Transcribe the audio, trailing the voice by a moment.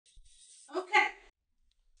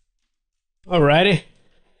Alrighty.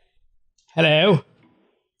 Hello.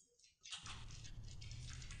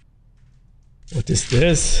 What is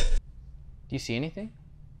this? Do you see anything?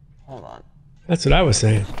 Hold on. That's what I was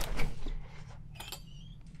saying.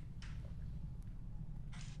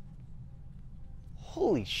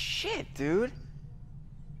 Holy shit, dude.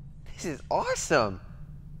 This is awesome.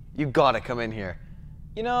 You gotta come in here.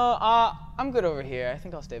 You know, I'm good over here. I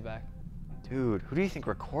think I'll stay back. Dude, who do you think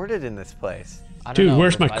recorded in this place? I don't Dude, know,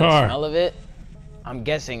 where's but my by car? the smell of it, I'm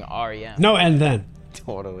guessing REM. No, and then.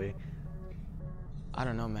 Totally. I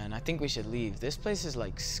don't know, man. I think we should leave. This place is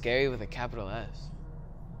like scary with a capital S.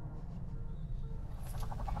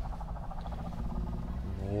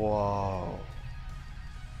 Whoa.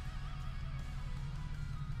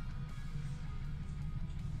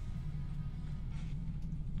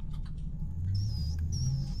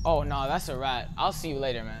 Oh, no, that's a rat. I'll see you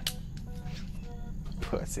later, man.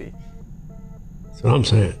 Pussy. That's what I'm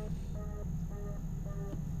saying.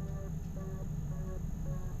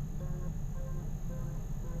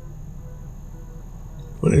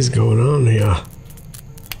 What is going on here?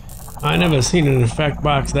 I never seen an effect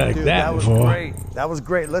box like Dude, that that was before. great. That was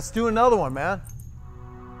great. Let's do another one, man.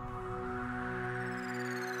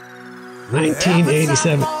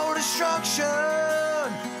 1987.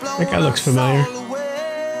 That guy looks familiar.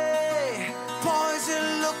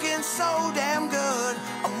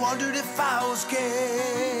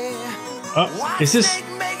 Oh, is this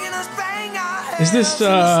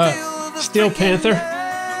Steel Panther?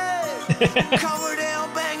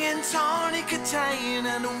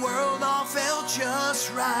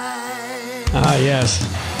 Ah, yes.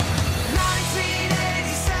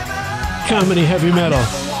 Comedy heavy metal.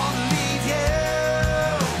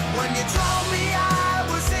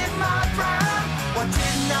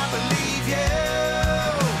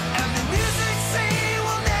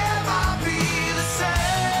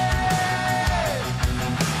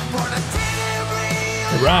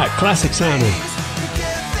 Right, classic sounding.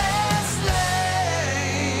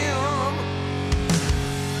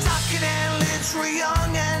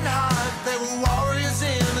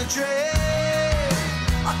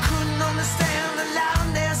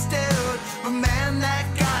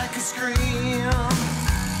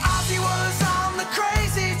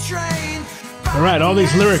 All right, all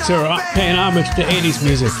these lyrics are paying homage to 80s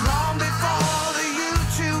music.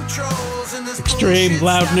 Extreme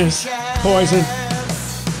loudness, poison.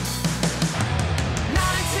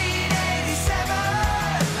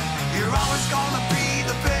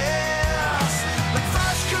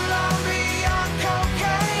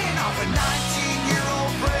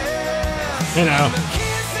 You know.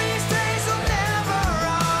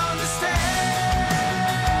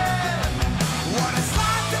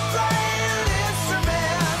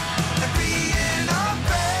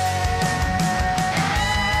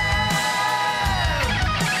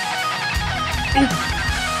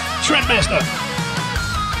 Shredmaster.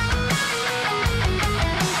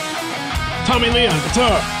 Tommy Lee on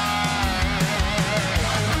guitar.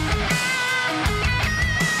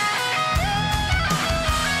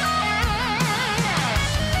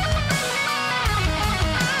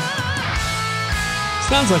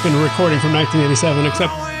 Sounds like a recording from 1987,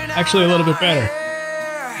 except actually a little bit better.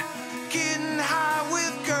 Getting high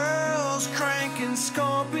with girls, cranking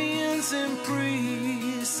scorpions and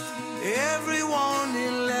priests. Everyone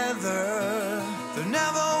in leather. There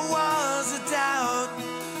never was a doubt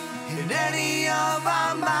in any of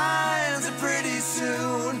our minds. And pretty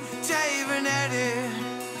soon, Dave and Eddie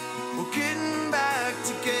were getting back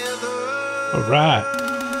together. All right.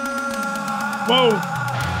 Whoa.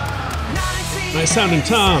 Nice sounding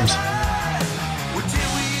toms.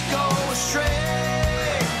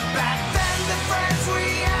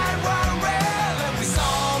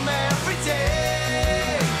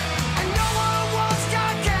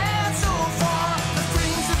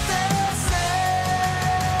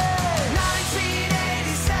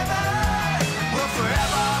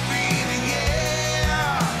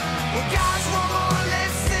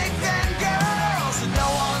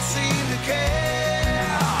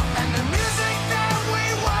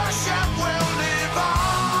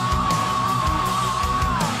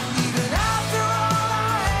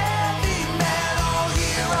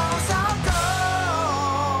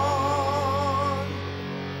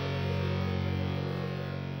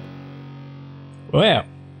 Well,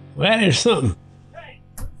 that is something.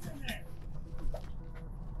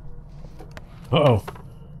 Uh-oh.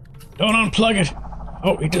 Don't unplug it.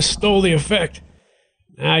 Oh, he just stole the effect.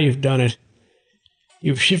 Now you've done it.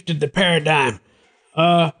 You've shifted the paradigm.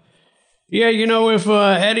 Yeah, you know, if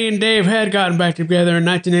Eddie and Dave had gotten back together in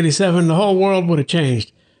 1987, the whole world would have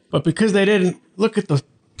changed. But because they didn't, look at the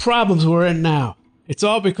problems we're in now. It's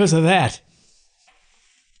all because of that.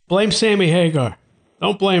 Blame Sammy Hagar.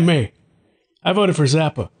 Don't blame me. I voted for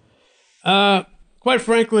Zappa. Quite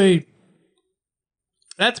frankly,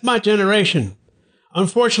 that's my generation.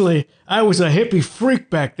 Unfortunately, I was a hippie freak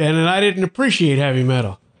back then, and I didn't appreciate heavy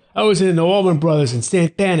metal. I was into Allman Brothers and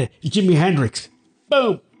Santana and Jimi Hendrix.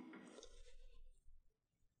 Boom!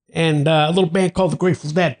 And a little band called the Grateful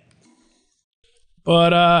Dead.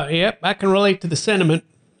 But, yep, I can relate to the sentiment.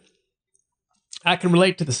 I can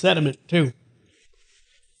relate to the sentiment, too.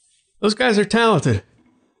 Those guys are talented.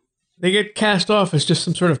 They get cast off as just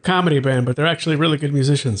some sort of comedy band, but they're actually really good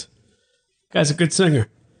musicians. The guy's a good singer.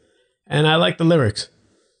 And I like the lyrics.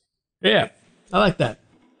 Yeah, I like that.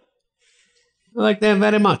 I like that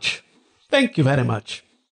very much. Thank you very much.